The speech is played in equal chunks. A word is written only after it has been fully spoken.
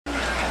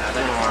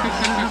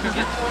Now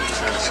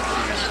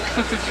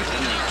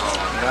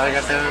I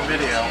got that in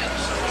video.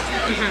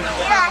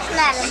 That's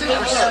not a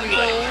video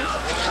game.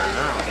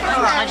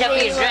 How'd you have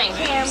to drink?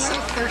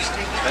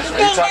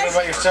 Are you talking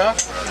about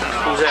yourself?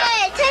 Who's that?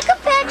 Hey, take a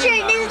picture.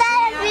 Is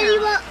that a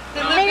video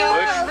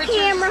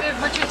camera?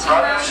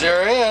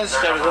 Sure is.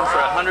 Been with them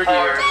for 100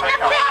 years. Take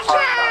a picture.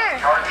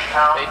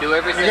 They do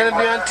everything. You're gonna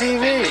be on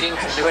TV.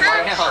 Meetings and do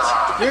everything else.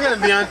 You're gonna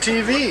be on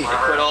TV. They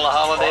quit all the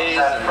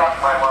holidays and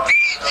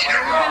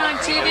Been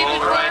on TV all the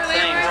before. right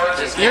things. But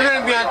just You're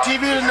gonna be on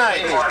TV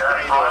tonight.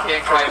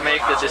 can't quite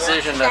make the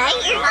decision to.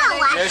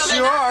 Yes,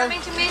 you are.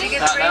 Coming to me?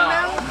 Not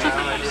now. No,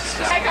 I just,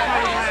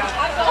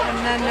 And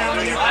then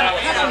my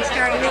cousin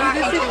started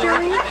this is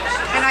Joey.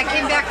 And I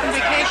came back from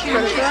vacation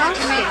and she said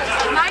to me,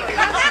 my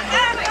cousin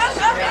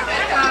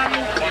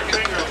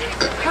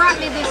brought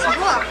me this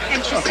book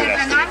and she said,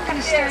 and I'm going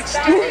to start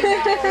studying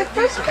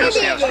this book.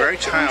 Yeah, it's very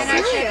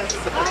childish. It's I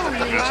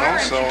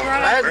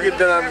had to get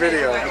that on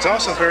video. It's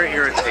also very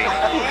irritating.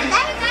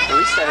 At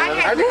least I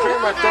had to clear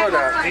my throat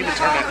out. I need to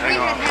turn that thing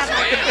off.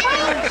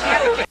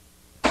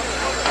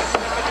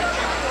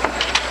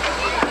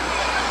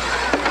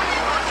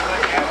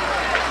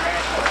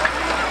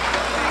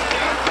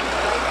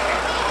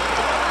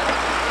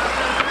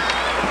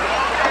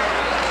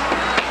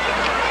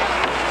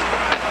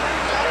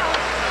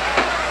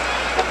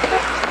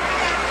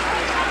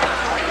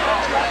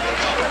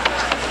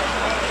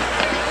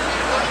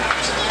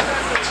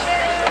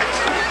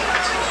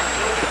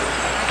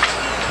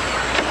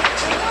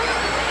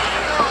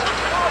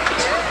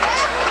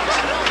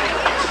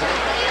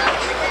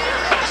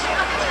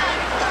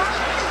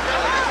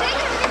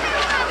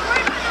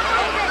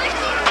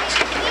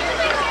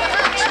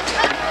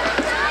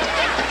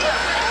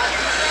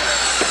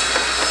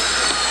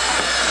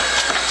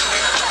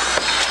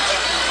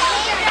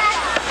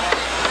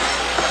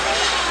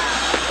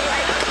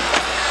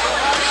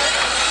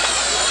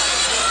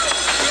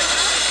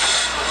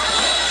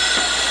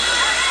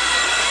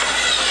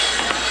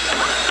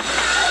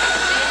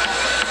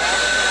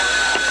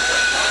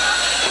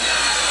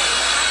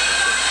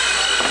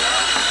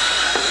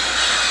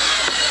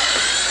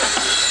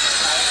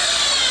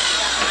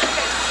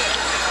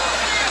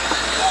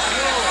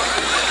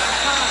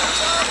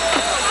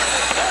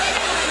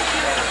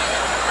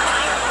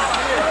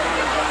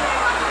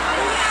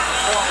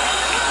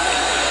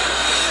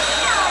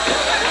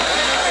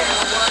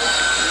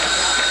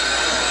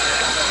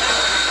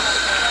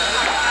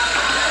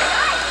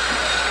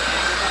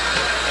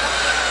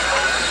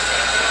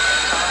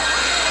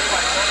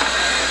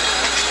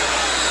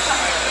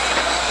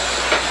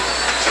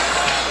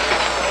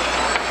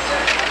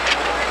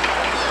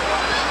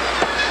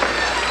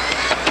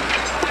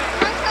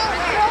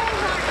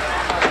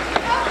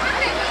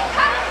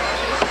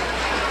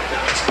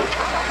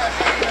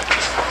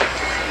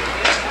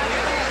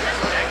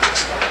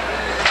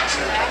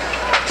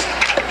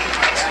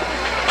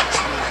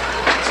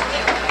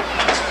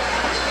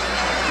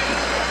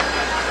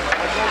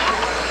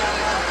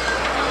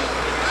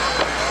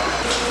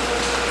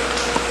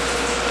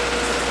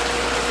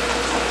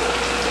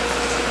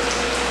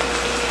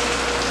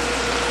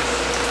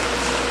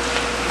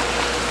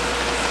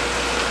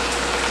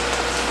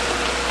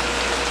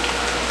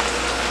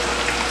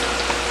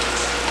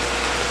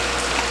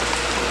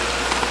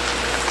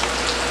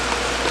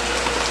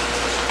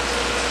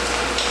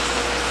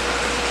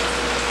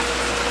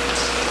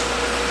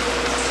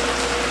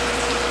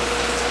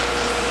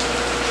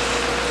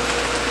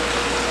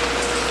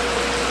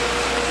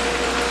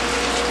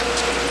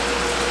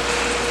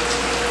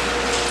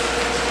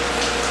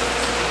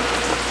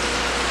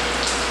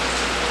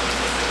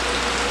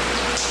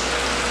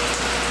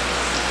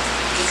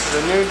 It's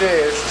a new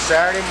day. It's a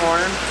Saturday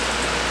morning.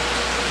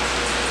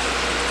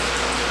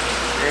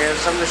 And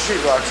some of the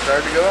sheetrock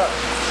started to go up.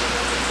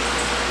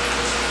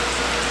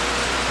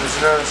 There's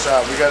another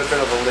shot. We got a bit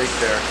of a leak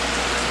there.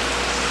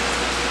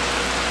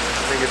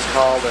 I think it's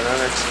called an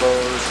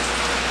unexposed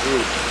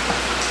roof.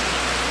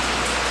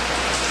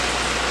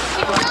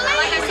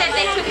 Like I said,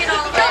 they took it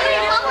all away.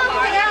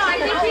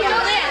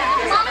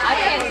 I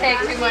can't take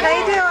too much. How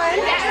you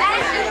doing?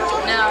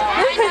 No.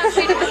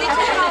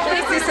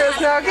 Lucy says,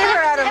 no, get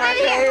her out of my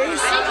face.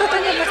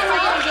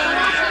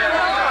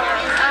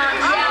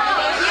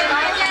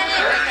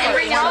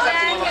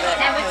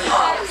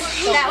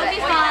 That would be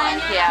fine.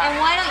 Yeah. And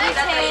why don't you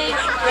take...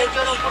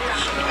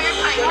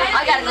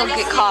 I gotta go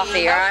get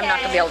coffee or I'm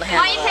not gonna be able to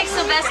handle it. Why don't you take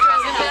Sylvester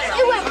as a best? I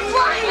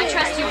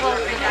trust you both.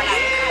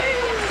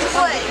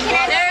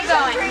 They're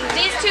going.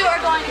 These two are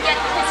going to get...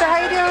 So how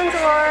you doing,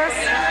 Dolores?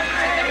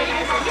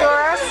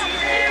 Doris?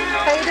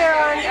 How you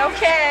doing?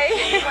 Okay.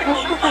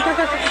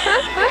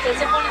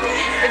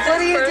 What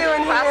are you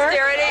doing here?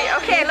 Posterity.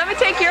 Okay, let me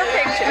take your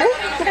picture.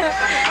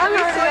 I'm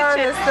already on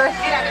this thing.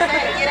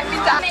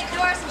 Make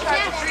Doris and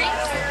Charlie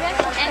drinks,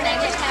 and they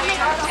just have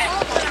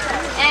alcohol.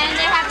 And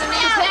they have the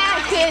man's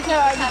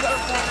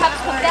cups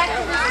come back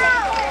to the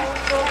table.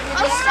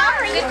 Oh,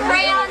 sorry. The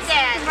crayons.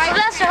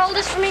 Sylvester, hold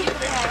this for me.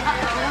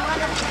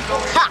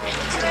 Ha!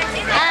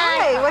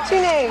 Hi. Hey, what's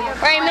your name?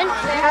 Raymond.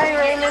 Hi,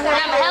 Raymond. I'm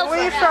a helper. Where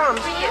are you from?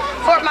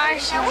 Fort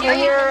Myers. And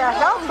you're a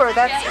helper.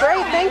 That's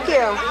great. Thank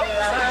you.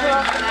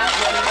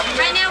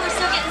 Right now we're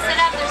still getting set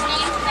up. There's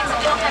names next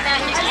to the come out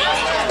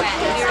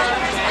here.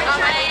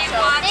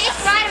 They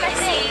sign my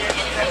thing.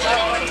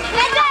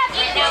 Heads up!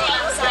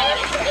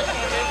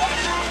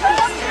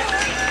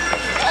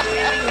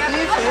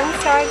 View from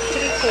inside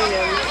Kitty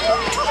Kingdom.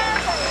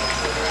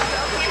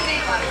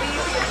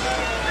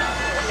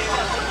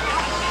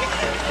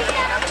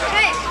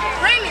 Hey,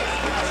 Raymond,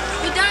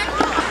 you done?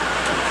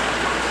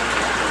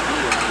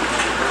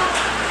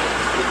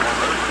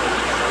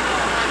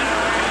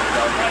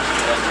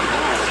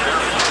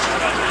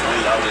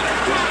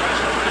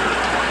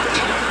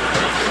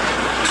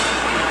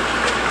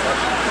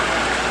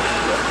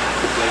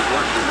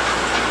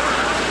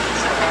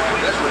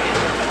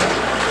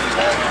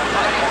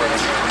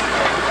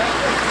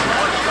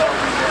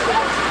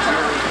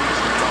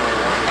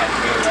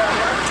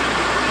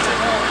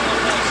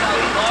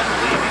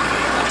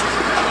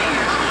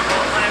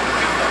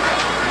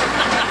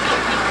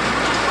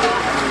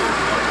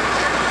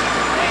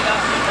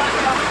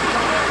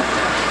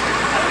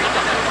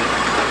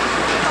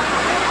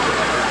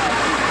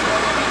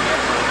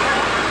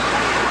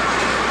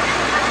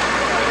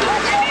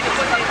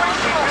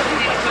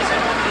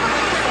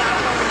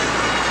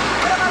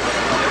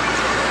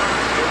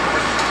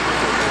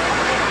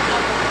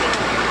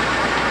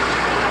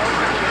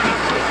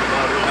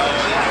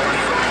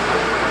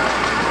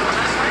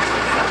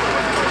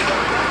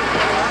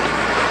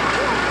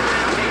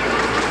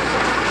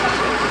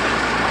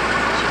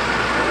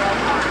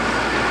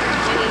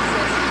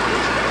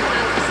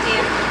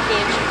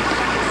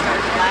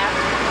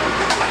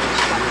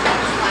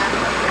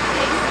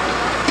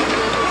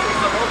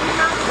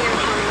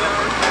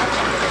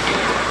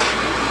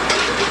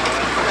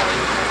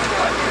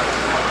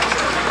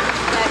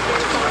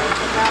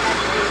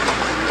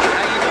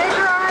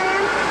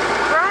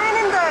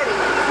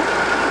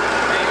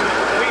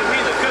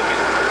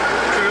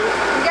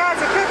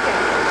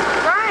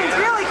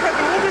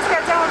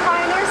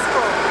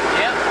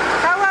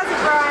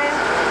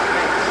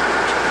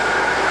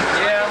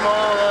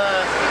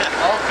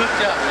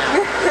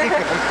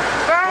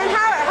 Brian,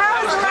 how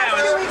has the last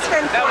 2 weeks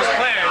been for That was you?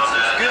 Clarence.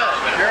 It's good.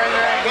 Very,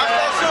 very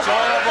good.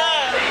 Enjoyable.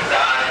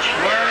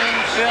 Learning,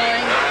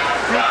 filling.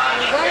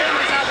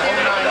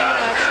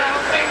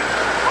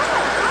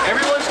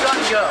 Everyone's got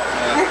to go.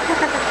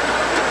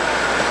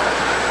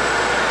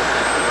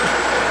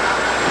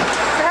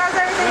 So how's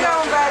everything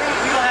going, buddy?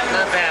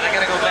 Not bad. I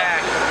gotta go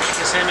back to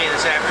Kissimmee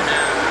this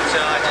afternoon, so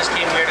I just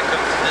came here to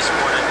cook this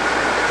morning.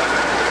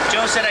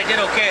 Joe said I did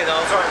okay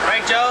though,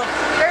 right, Joe?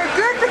 They're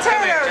good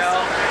potatoes.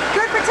 Joe.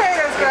 Good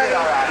potatoes, buddy.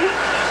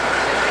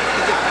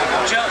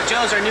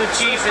 Joe's our new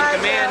chief in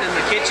command in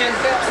the kitchen.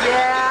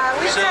 Yeah,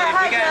 we So said if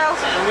hi, we Joe.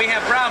 when we have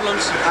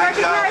problems,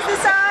 Recognize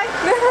this eye?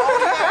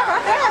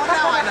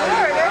 Now I know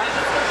There it is.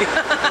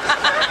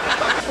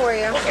 For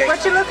you.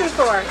 What you looking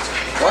for?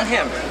 One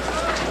him.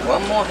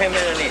 One more him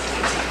underneath.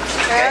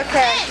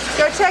 Okay.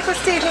 Go check with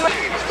Steve.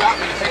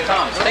 Hey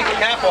Tom, take the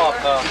cap off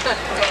though.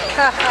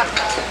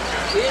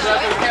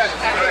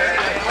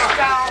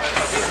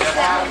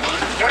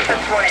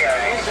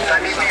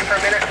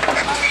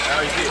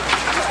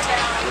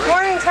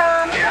 Morning,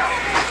 Tom.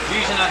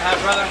 Fusion I have,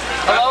 brother.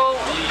 Hello.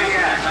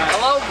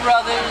 Hello,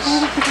 brothers.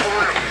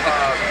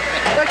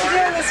 What you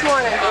doing this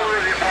morning?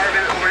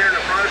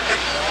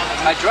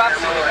 I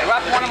dropped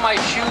one of my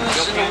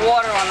shoes in the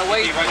water on the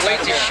way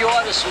to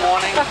shore this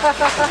morning.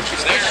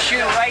 This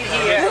shoe right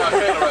here.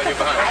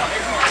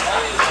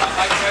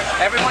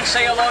 Everyone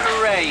say hello to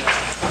Ray.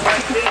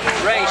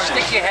 Ray,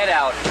 stick your head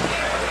out.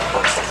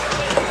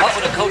 Up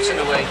with the coats in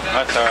the way.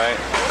 That's all right.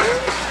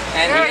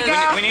 And There we here's,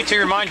 go. We need to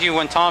remind you,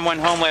 when Tom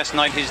went home last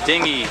night, his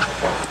dinghy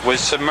was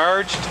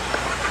submerged.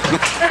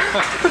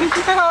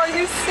 Are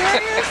you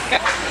serious?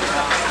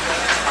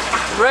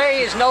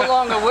 Ray is no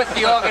longer with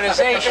the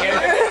organization.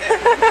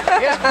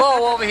 Here's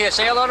Bo over here.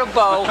 Say hello to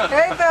Bo.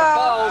 Hey, Bill.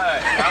 Bo.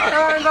 Come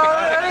on, Bo.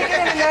 Let me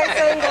get in a nice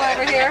angle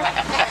over here.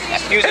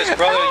 Excuse us,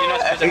 brother, you're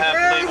not supposed to have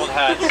labeled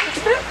hats.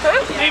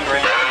 Name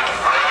brand.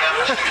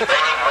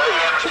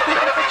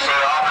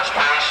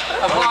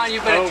 Come on, you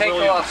better take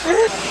off.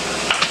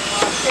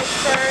 Is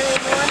there any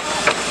more?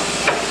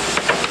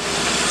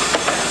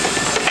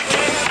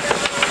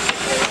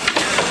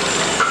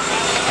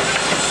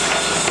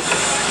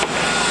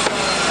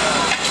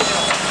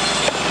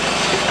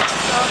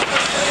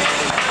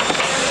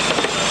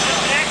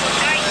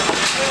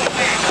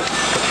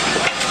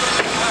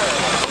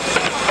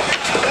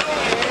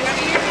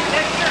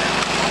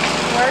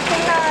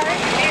 Working hard.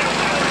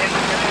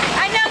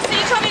 I know, so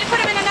you told me to put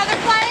them in another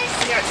place?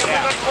 yeah, so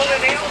we're gonna pull the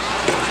nails.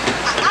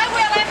 I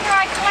will after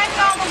I collect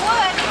all the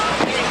wood.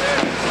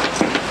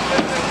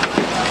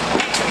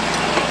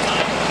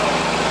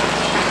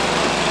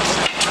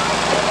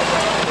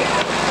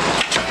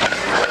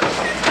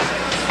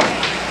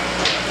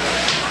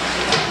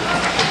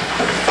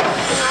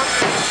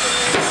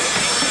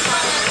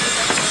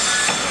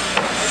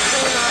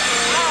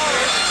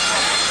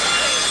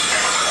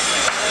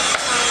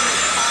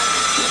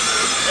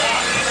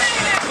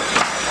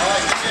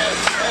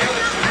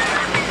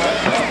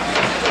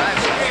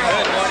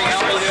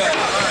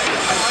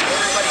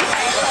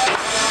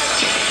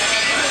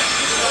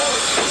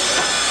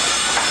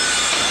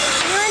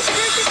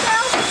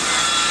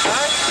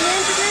 Can you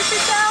introduce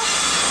yourself?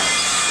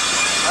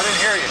 I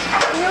didn't hear you.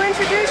 Can you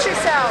introduce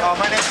yourself? Oh,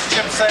 my name's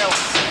Jim Sales.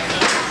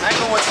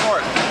 Englewood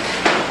North.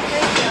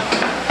 Thank you.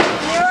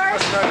 Yours?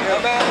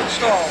 About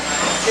install.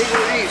 Eagle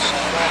East.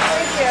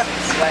 Thank you.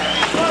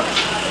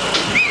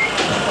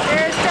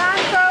 There's Don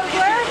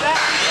Fogler.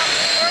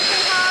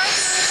 Working hard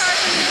on the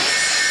carpentry.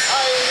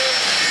 Hi, Ian.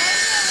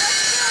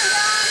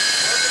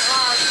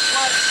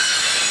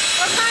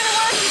 What kind of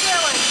work you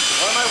doing?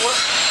 What am I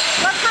working?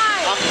 What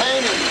kind? I'm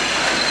painting.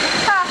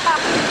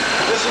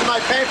 This is my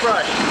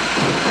paintbrush.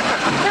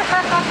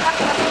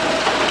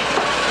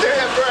 Give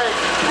me a break.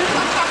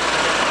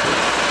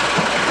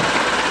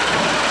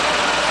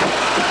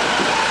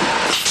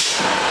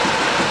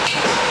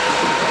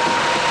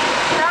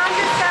 Don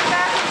just got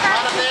back from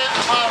Patterson.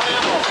 I'm out of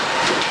ammo.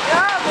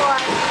 Oh boy.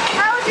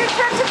 How was your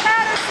trip to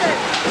Patterson?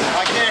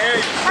 I can't hear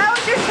you. How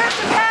was your trip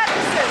to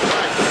Patterson?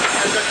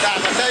 Had a good time.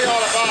 I'll tell you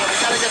all about it. We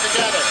gotta get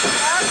together.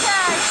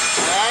 Okay.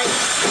 All right?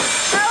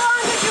 How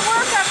long did you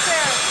work up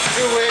there?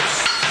 2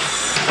 weeks.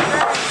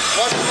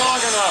 Wasn't long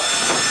enough.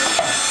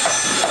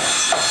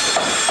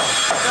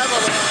 Never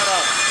long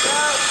enough.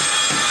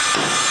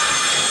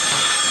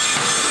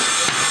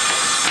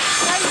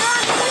 Now you're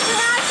on the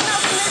international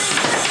committee,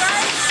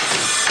 right?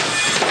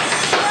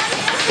 You're on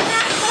the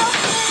international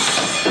committee.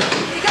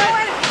 You go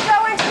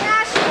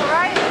international,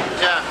 right?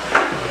 Yeah.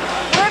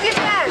 Where have you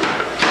been?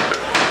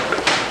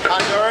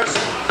 Honduras,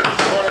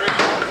 Puerto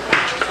Rico,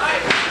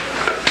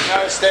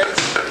 United States.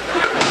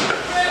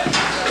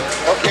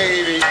 Okay,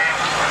 Evie.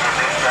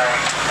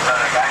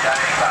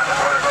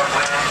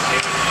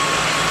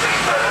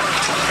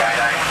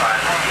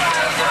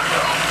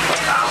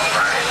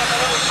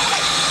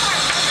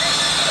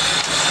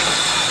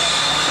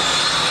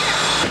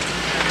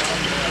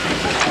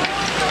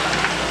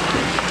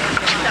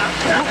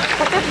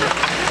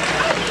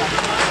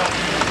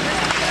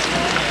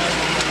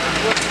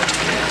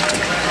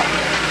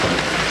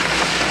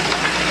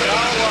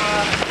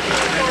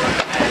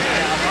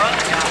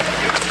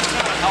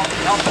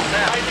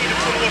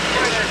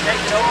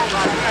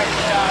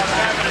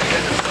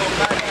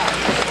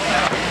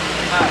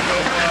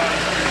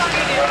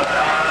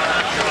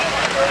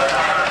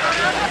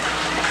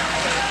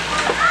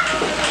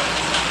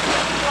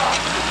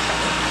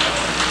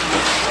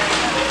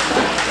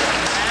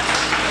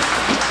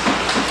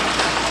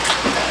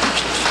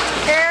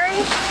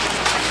 Harry?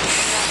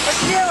 What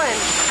you doing?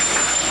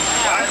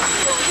 What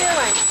you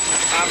doing?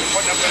 I'm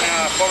putting up in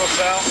a photo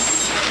cell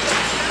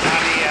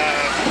on the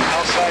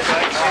outside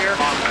lights here.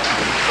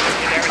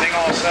 Get everything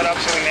all set up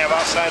so we can have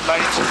outside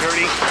lighting,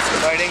 security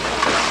lighting.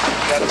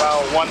 Got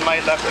about 1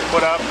 light left to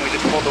put up, and we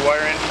just pulled the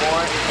wire in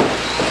for it.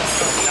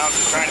 Now I'm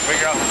just trying to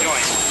figure out the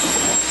joint.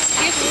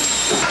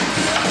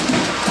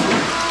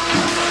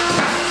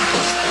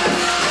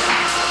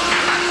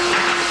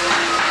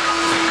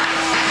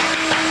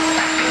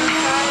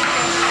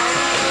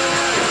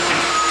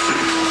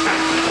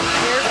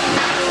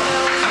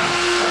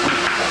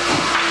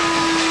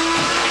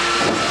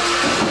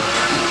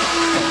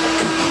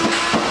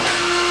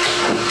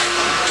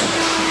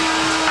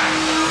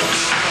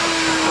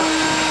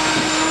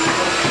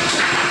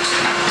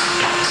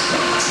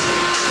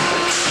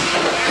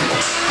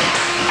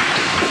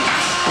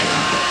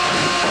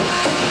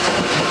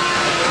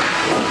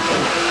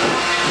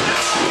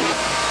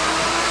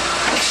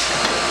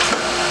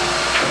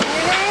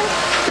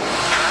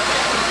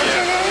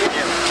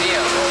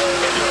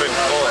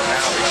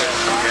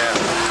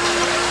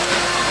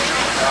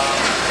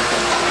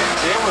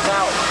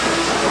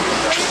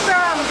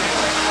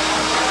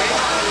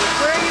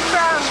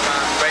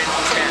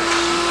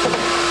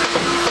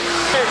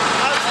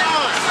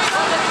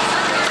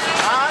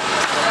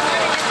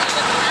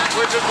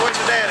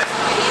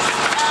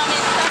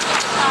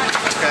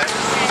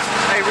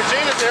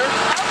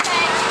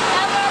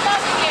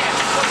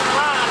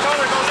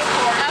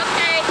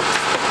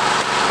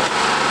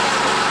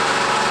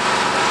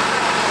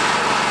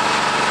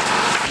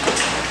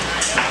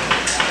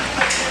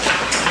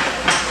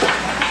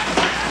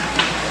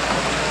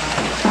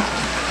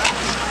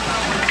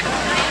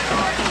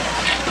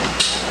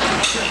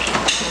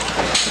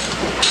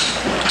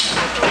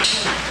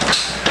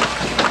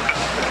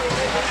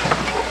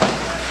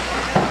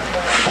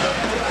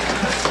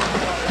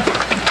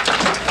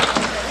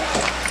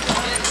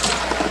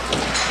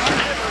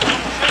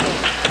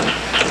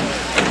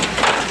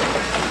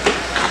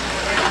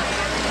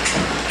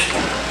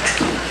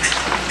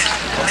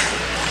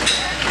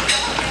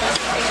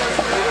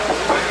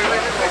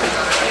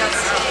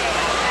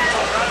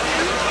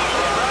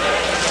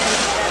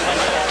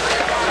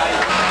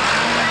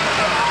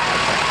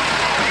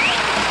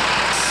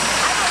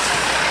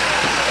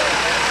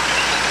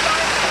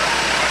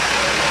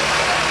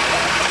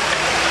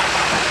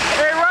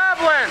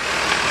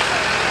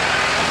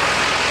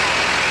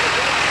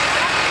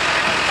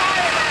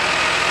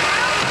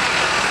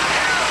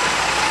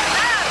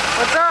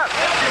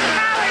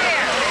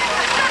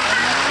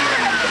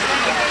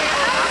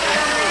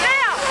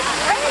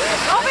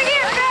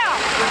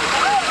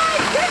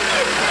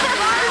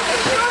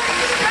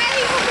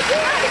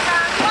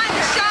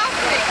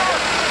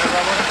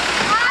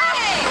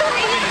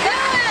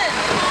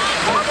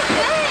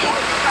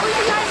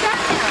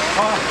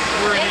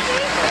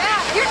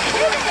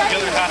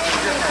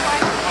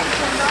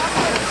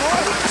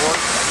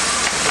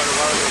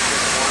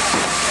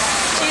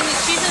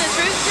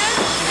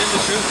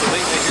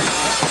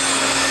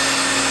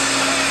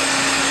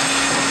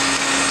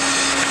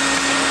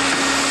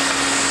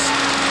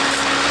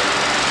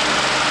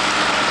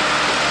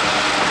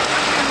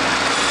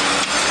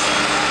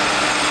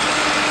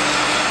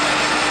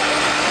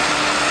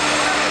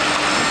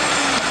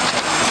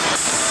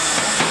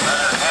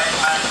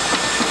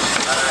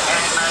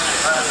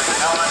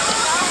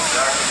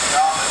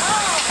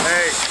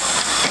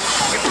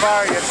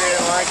 far you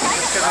didn't like it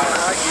just because I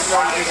didn't like you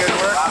thought you did good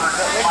work. That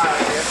was a good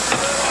idea.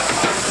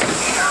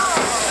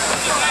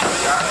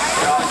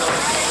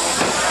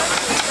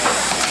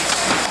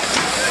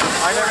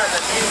 I never had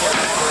that meeting yet.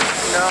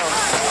 No.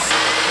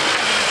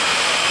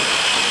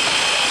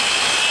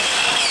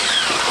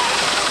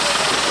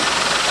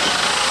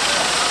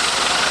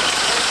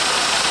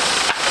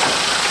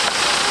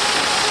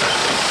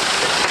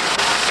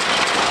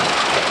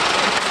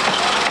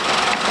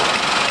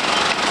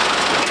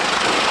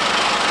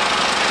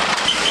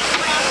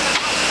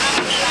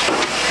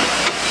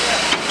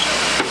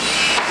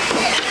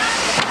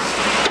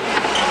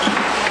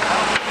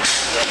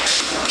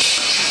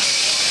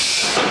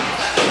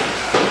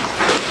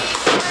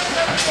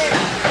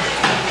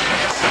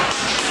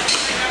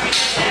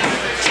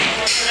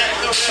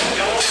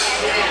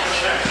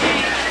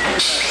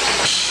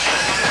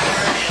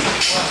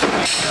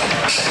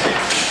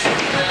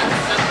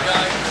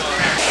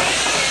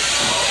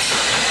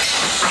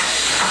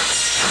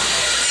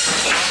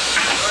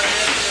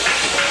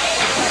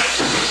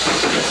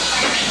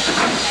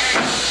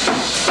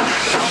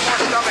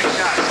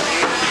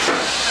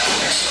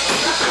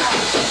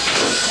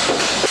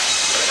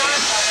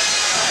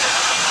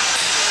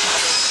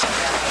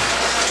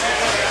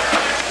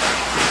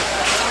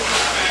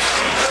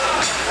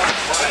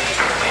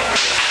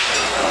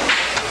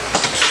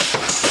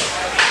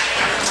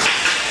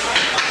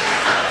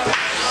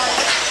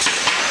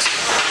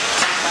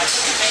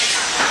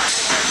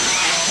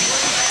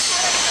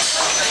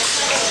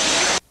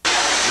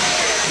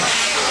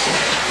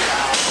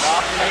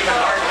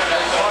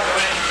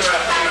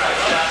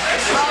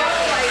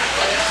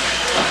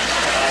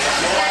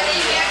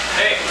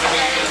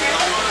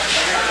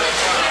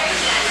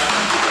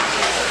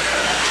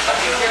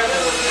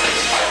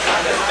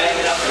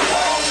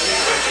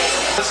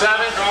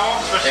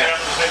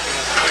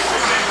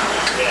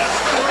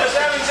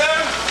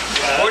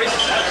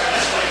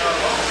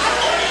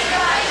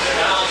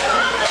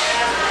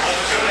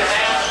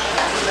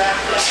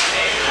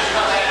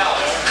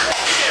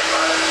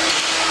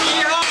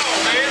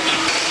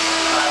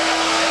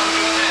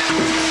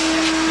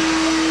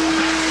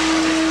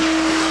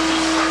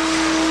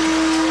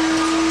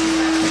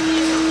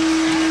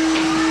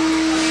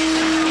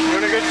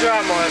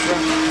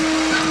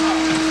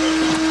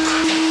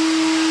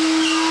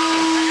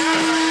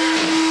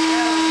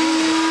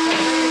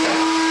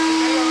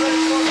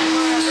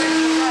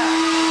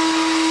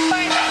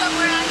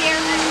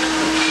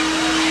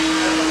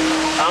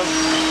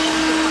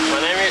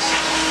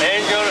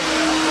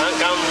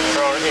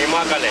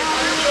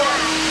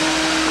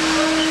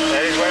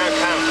 That is where I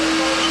come.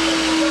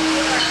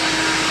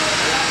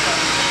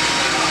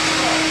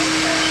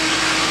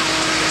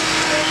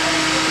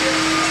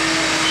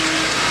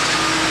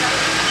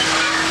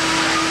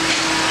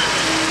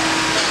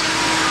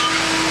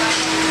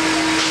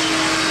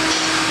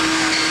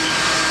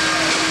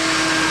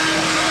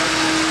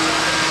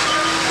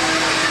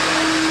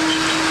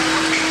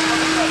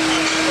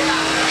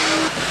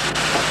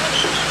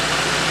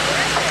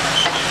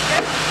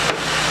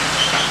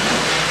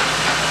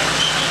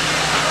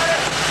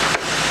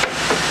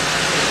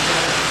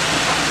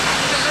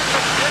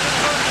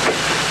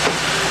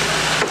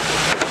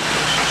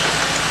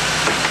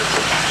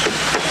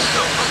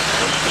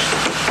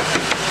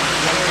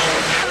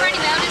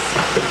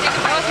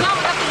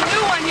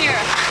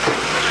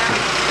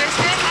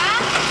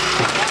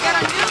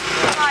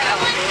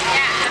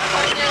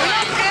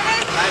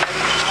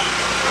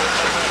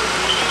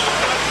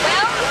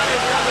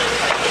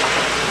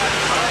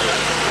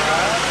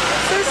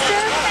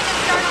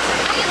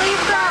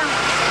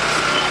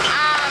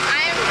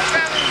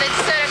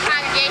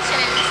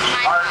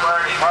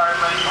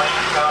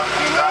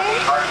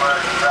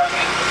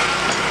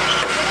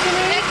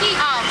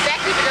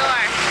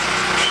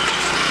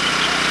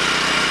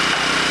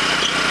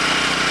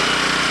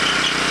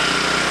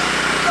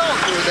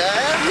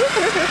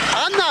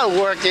 I'm not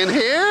working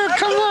here.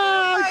 Come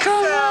on,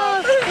 come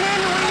on. Where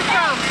are you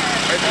from?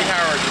 Reggie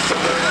Howard,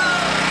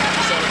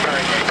 Minnesota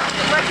Hurricane.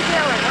 What you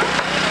doing?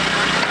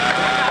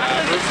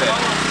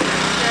 Roofing.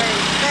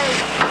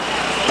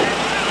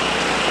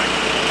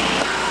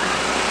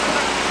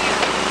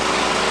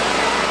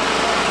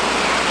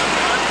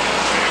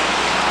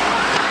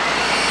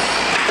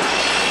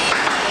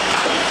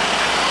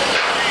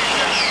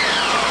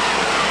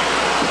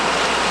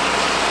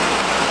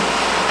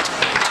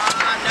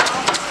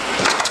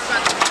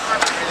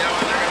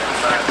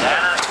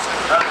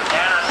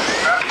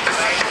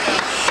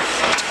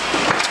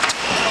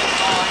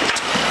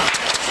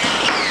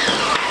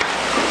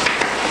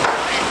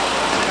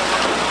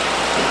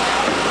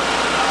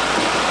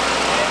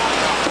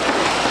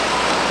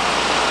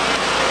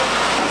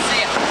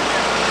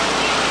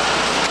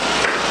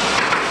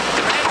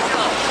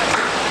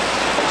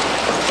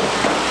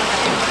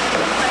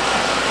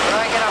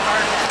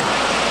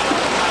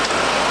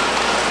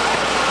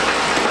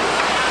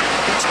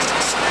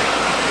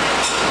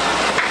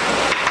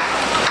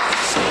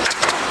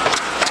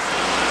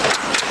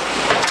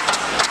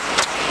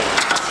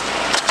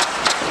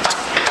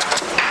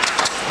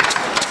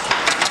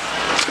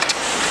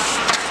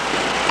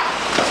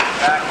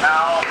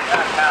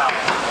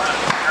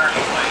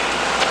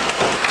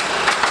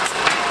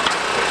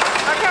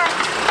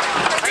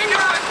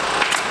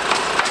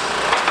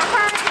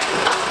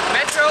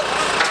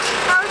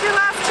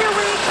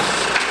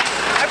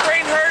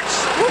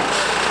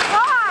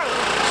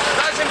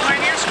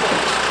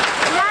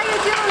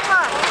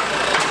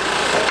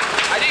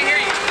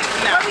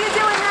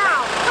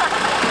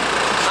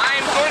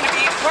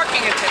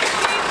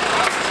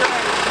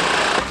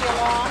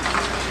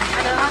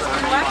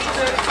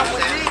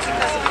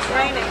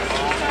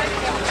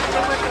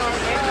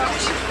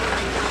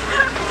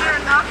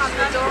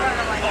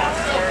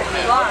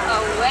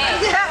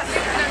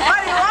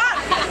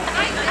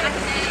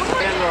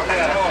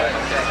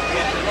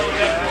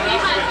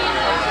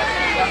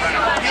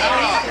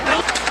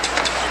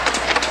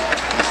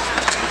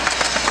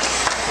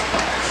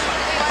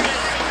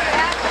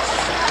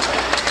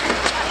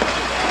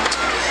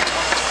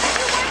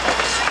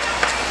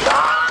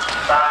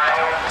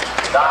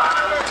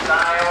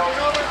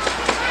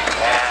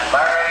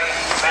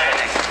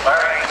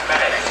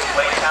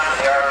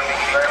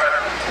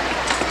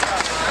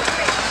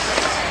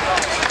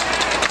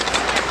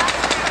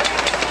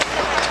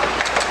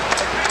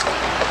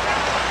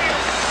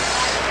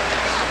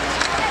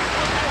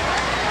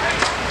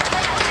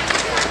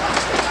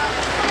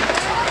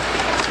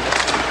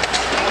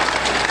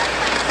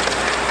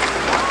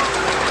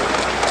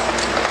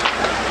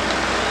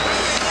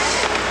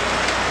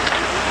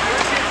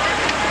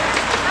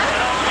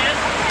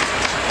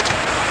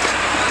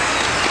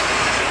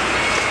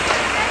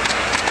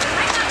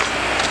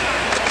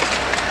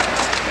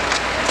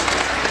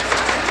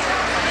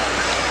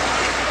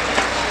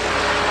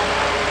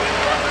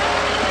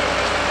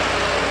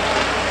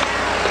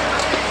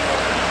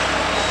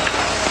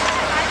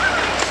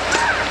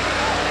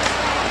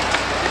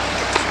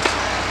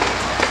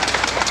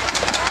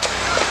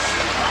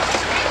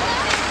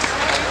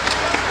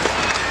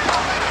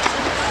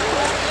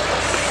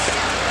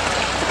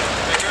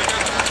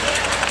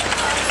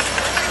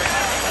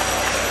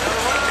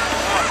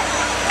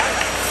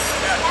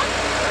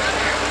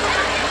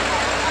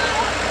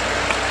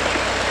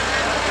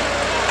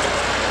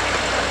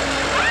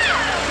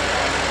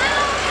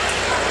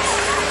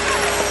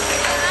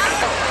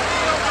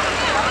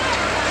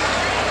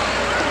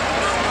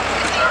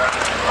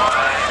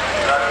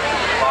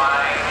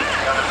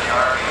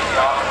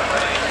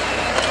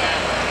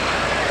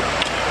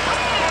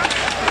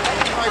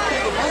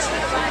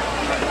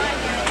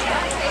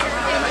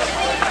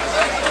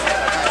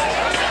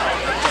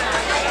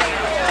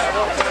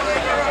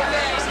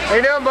 How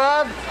you doing,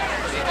 Bob?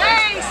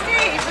 Hey,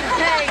 Steve.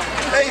 Hey.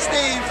 Hey,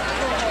 Steve.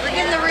 We're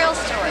getting the real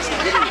story.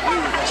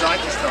 So I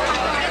can start.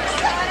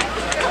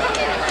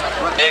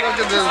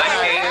 Look at this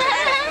guy.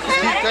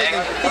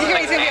 He's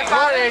gonna be a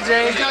Come on,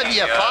 AJ. He's gonna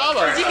be a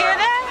father. Did you hear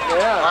that?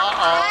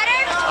 Uh-oh.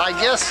 I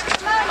guess,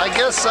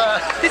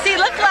 Does he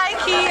look like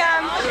he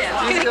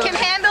can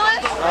handle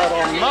it? I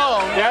don't know.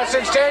 Yeah,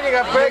 since Tanya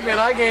got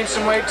pregnant, I gained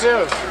some weight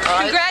too.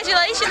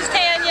 Congratulations,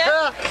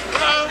 Tanya.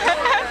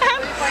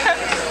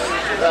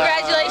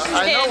 Congratulations,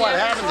 I know what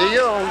Tanya. happened to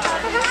you.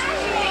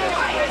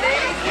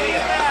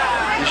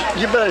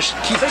 You better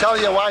keep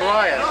telling your wife.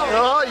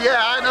 Oh, yeah,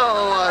 I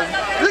know.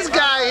 This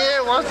guy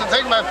here wants to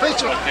take my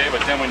picture. Okay, but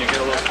then when you get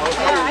a little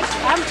closer,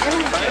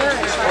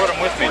 just brought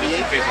him with me just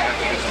in case I have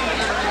to do something.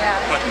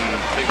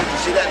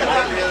 See that in the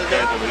picture the other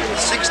day?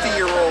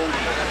 60-year-old.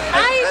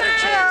 Hi,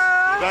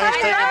 Mara.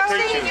 I've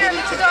seen your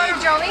daughter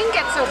Jolene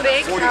get so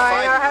big. 45.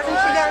 I know, hasn't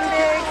she gotten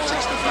big?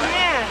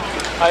 Yeah.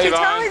 She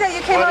told me that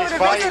you came over to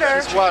visit her.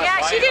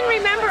 Yeah, she didn't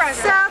remember us.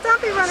 Sal, don't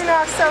be running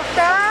off so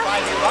fast.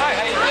 Hi,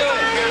 how you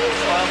doing?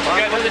 We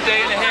got another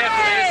day and a half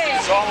of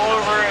this. It's all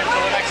over until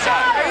the next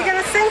time. Are you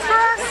going to sing for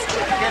us?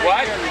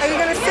 What? Are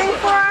you going to sing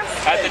for us?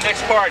 At the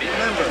next party.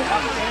 Remember,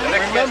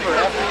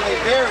 after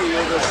they bury you,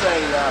 they'll say,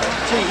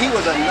 gee, he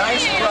was a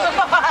nice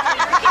brother.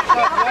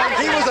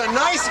 He was a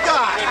nice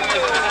guy.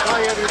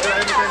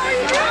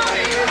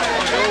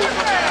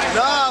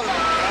 No,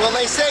 well,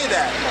 they say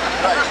that.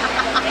 Right.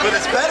 But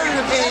it's better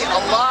to be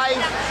alive,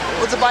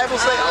 what's the Bible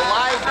say? A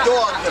live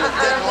dog than a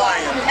dead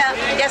lion.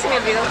 Yes, me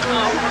olvido.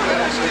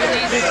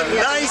 He's a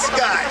nice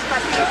guy.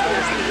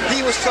 He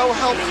was so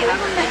helpful.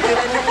 He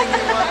did anything he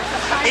wanted.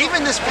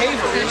 Even this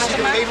paver. You see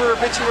the paver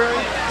obituary?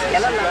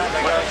 You got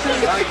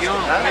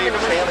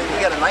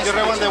a nice You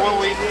remember when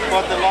we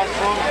bought the last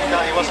room?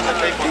 Yeah, he wasn't the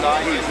paper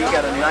guy. You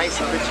got a nice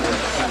obituary.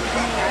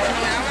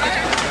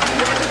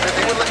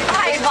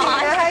 Hi,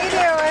 Vaughn. How you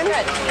doing?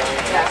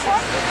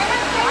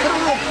 Put a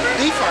little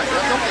beef on it.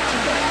 Don't get too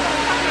much.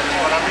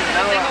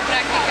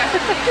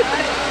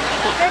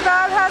 Hey,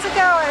 Bob, how's it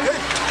going? Good.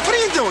 What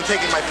are you doing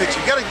taking my picture?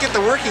 You got to get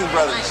the working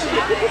brothers.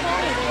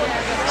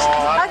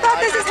 I thought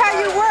this is how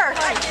you work.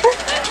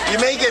 You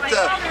may get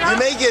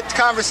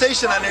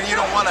conversation on there you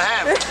don't want to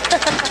have.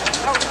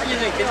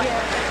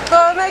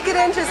 Well, make it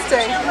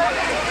interesting.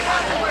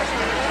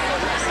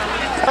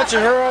 Got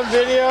her on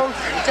video?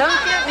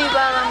 Don't get me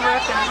while I'm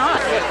working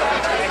hard.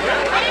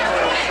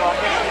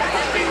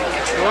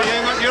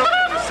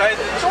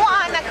 Come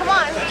on, now, come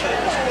on.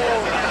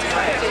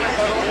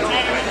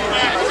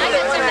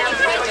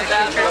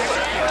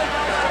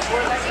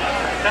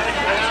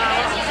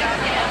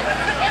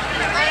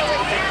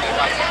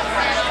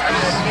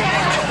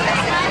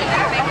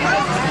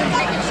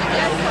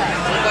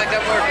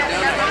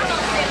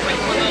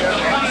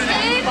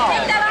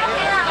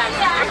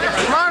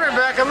 Come on,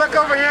 Rebecca, look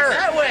over here.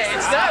 That way,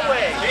 it's that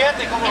way.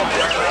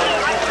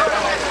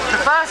 ¿Qué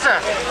pasa?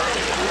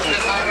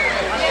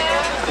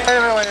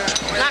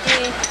 Not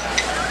me.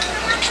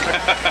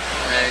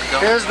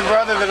 Here's the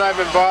brother that I've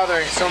been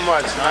bothering so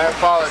much. I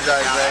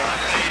apologize, man.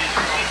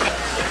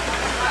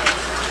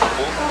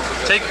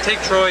 Take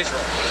Troy's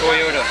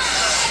Toyota.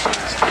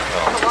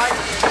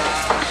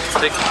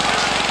 Take.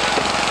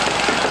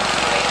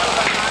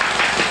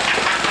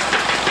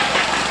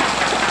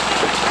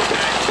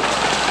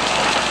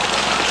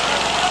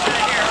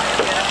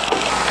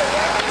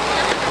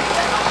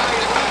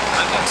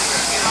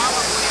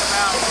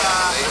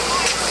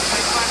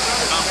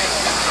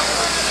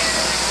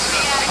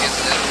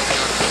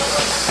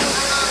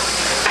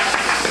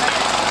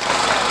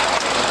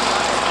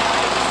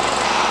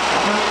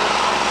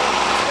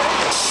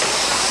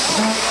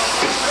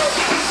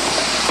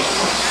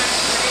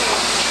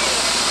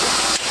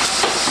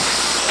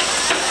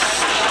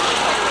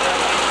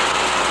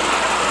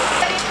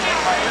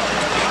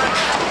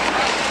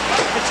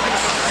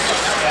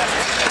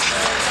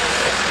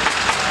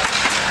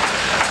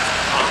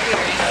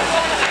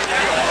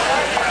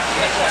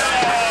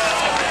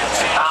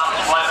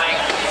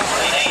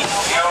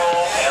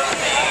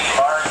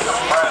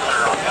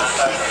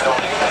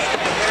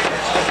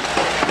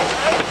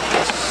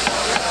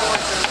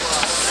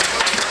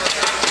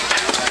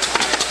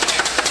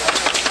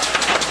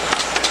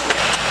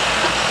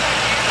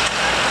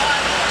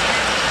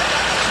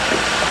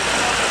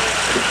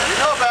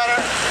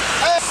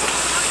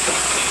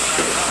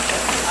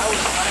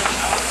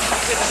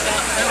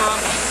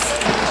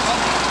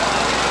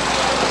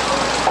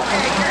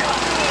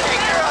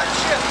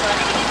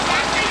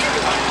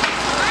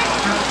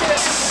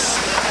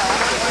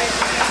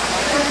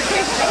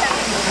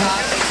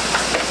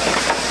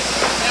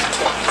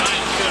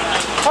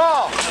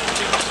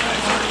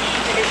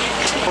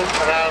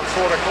 Around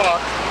 4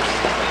 o'clock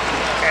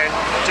and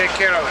take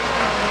care of it.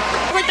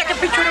 Wait, take a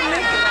picture of me.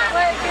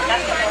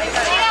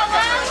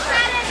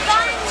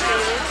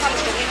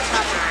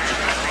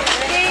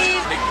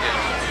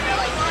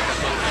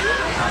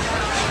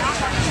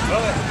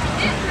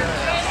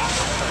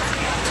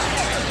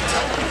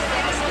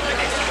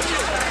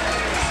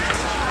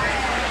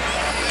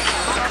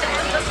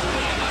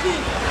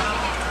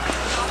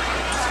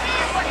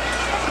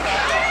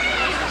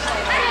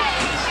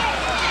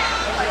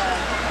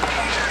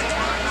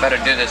 Better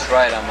do this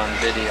right, I'm on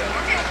video.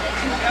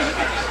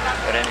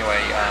 But anyway,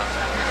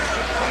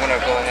 I'm going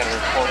to go ahead and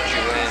report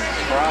you in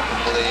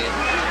probably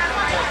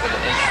for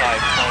the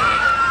inside pony.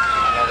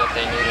 I know that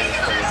they needed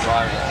it for the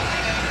drywall.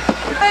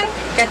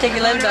 Gotta take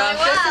your lens off.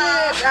 Just a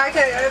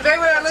minute. Right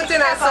when I looked in,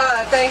 I saw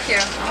it. Thank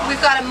you. We've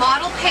got a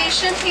model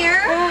patient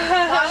here.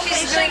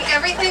 She's doing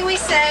everything we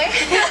say.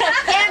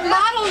 And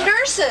model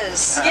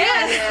nurses.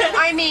 Yes.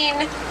 I mean,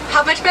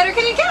 how much better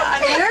can you get?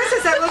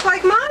 Nurses that look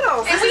like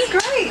models. This is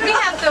great. We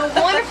have the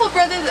wonderful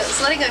brother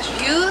that's letting us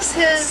use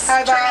his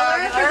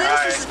trailer for this.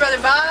 This is Brother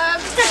Bob.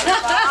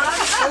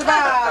 Brother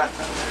Bob.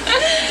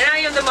 Now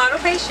you're the model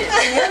patient.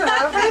 You're the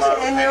model patient.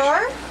 And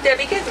you're?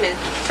 Debbie Goodman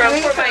from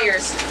Fort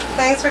Myers.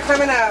 Thanks for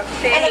coming up.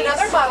 And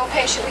another model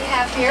patient we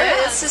have here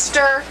is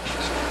Sister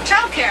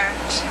Childcare.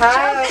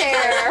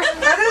 Childcare.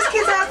 Are those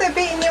kids out there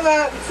beating you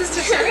up?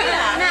 Sister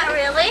Serena. Not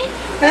really.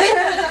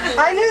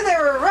 I knew they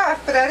were rough,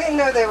 but I didn't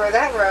know they were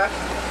that rough.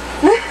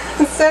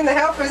 Send the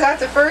helpers out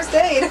to first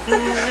aid.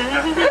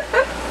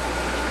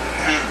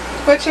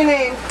 What's your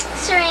name?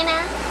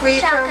 Serena. Where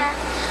you from?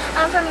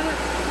 I'm from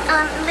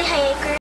Lehigh Acres.